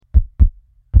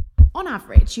On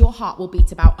average, your heart will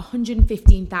beat about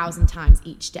 115,000 times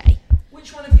each day.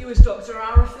 Which one of you is Dr.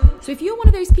 Arafin? So if you're one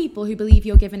of those people who believe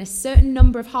you're given a certain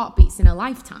number of heartbeats in a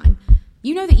lifetime,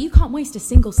 you know that you can't waste a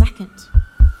single second.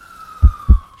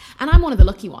 And I'm one of the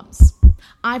lucky ones.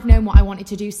 I've known what I wanted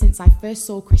to do since I first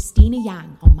saw Christina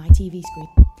Yang on my TV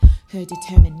screen. Her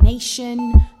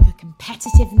determination, her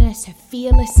competitiveness, her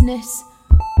fearlessness.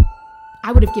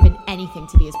 I would have given anything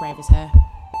to be as brave as her.